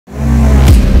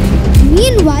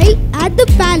at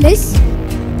the palace.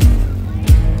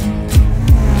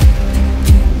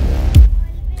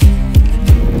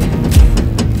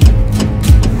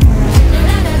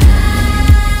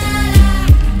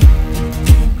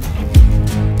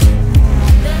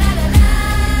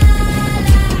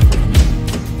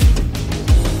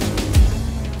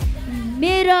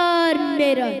 Mirror,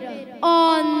 mirror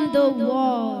on the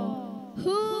wall,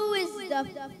 who is the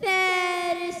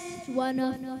fairest one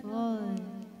of all?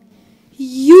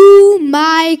 You,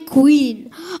 my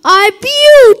queen, are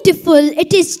beautiful,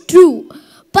 it is true.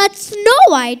 But Snow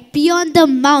White beyond the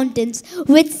mountains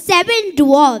with 7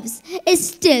 dwarfs is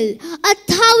still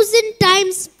 1,000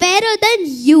 times fairer than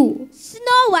you.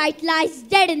 Snow White lies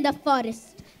dead in the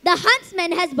forest. The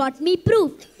huntsman has brought me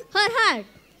proof. Her heart.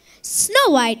 Snow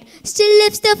White still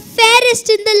lives the fairest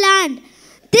in the land.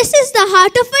 This is the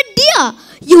heart of a deer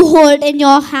you hold in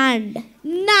your hand.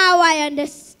 Now I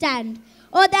understand.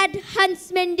 Oh, that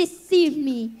huntsman deceived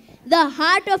me. The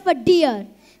heart of a deer.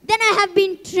 Then I have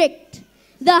been tricked.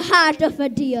 The heart of a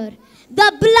deer.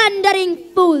 The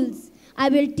blundering fools. I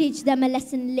will teach them a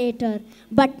lesson later.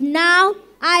 But now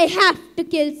I have to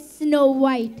kill Snow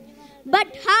White.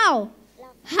 But how?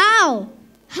 How?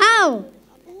 How?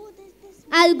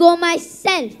 I'll go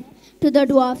myself to the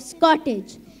dwarf's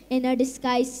cottage in a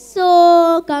disguise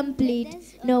so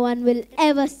complete no one will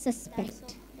ever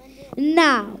suspect.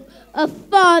 Now, a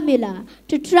formula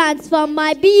to transform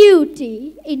my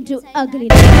beauty into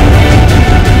ugliness.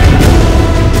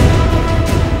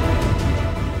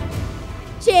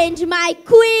 Change my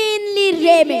queenly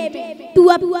raiment to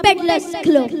a peddler's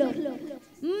cloak.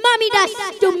 Mummy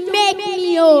dust to make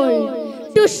me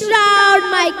old, to shroud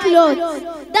my clothes,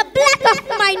 the black of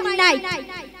my night,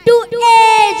 to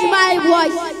age my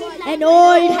voice, an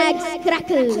old hag's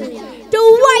crackle, to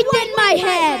whiten my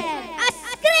hair, a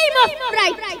scream of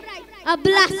fright, a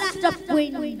blast of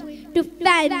wind, to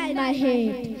fan my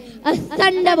head, a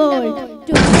thunderbolt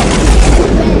to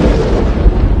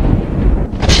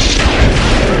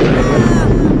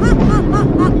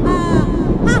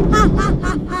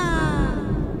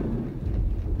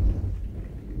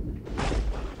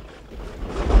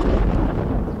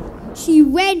She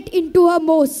went into her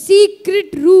most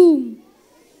secret room.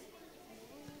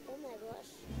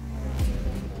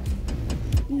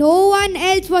 No one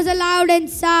else was allowed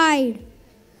inside.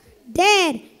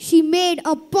 There she made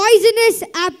a poisonous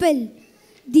apple.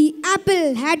 The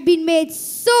apple had been made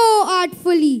so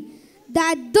artfully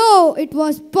that though it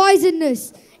was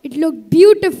poisonous, it looked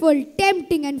beautiful,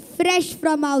 tempting and fresh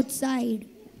from outside.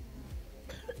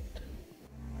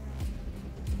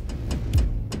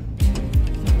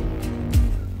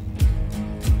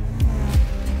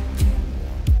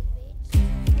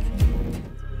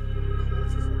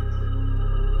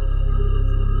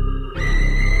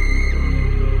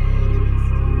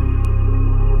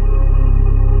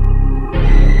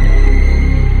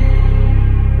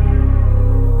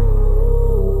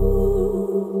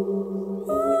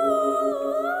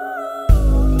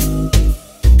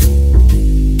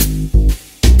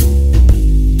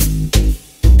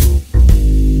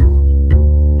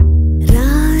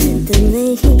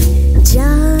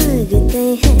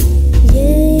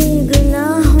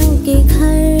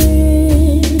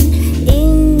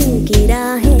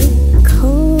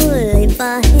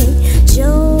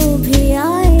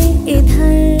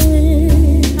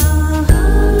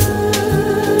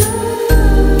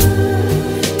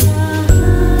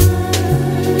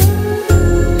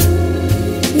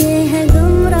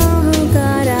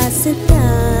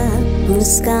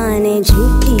 मुस्कानें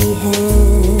झूठी हैं,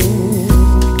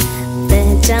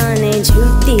 पहचानें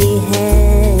झूठी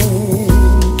हैं,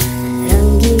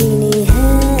 रंगीनी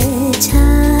है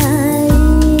छाई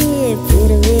फिर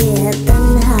भी है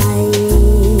तन्हाई।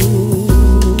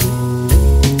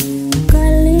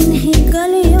 कल इन्हीं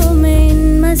गलियों में,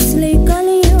 इन मसले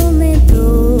गलियों में तो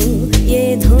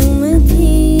ये धूम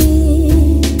थी,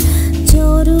 जो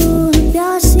रूह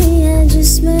प्यासी है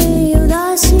जिसमें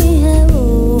उदासी है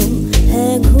वो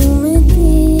है घूमती।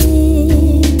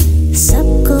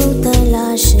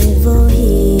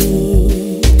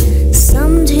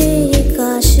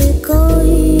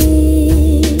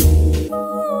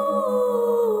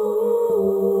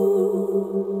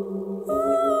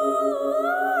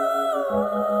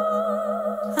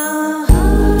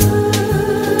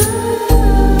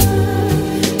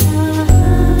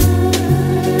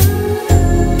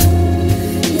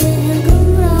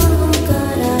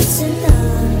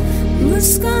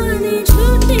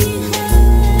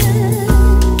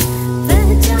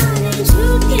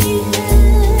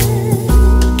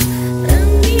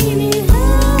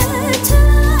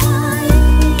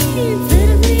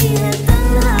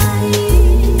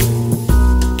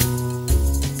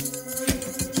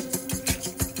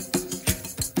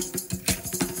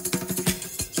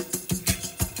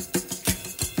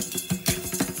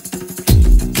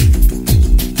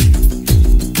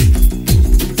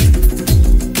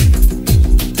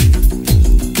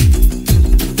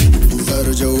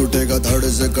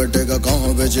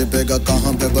 चिपेगा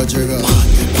कहाँ पे बजेगा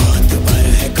बात पर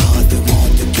है खाद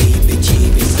मौत की बिछी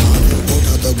बिसात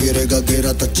उठा तो गिरेगा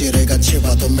गिरा तो चिरेगा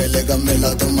छिपा तो मिलेगा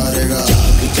मिला तो मारेगा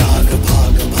जाग जाग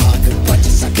भाग भाग बच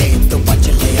सके तो बच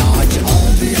ले आज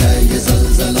आंधी है ये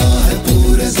ज़लज़ला है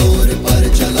पूरे जोर पर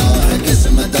चला है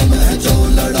किसमें दम है जो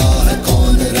लड़ा है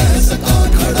कौन रह सका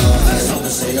खड़ा है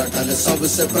सबसे अटल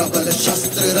सबसे प्रबल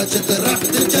शस्त्र रचित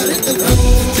रक्त चरित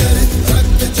रक्त चरित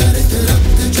रक्त चरित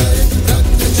रक्त चरित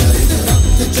रक्त चरित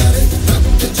रक्त चरित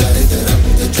रक्त चरित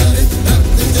रक्त चरित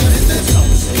रक्त चरित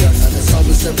सबसे अटल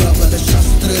सबसे प्रबल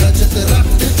शस्त्र रचित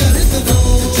रक्त चरित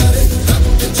रक्त चरित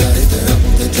रक्त चरित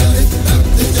रक्त चरित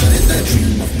रक्त चरित I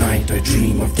dream of night, I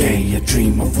dream of day, I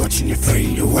dream of watching you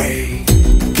fade away.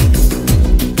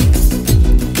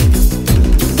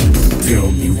 Feel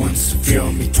me once,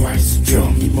 feel me twice, feel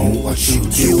me more, I'll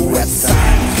shoot you at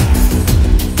sight.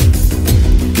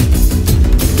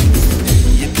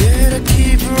 You better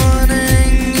keep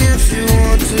running if you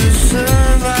want to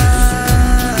survive.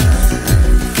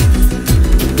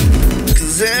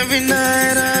 'Cause every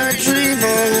night I dream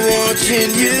of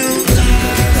watching you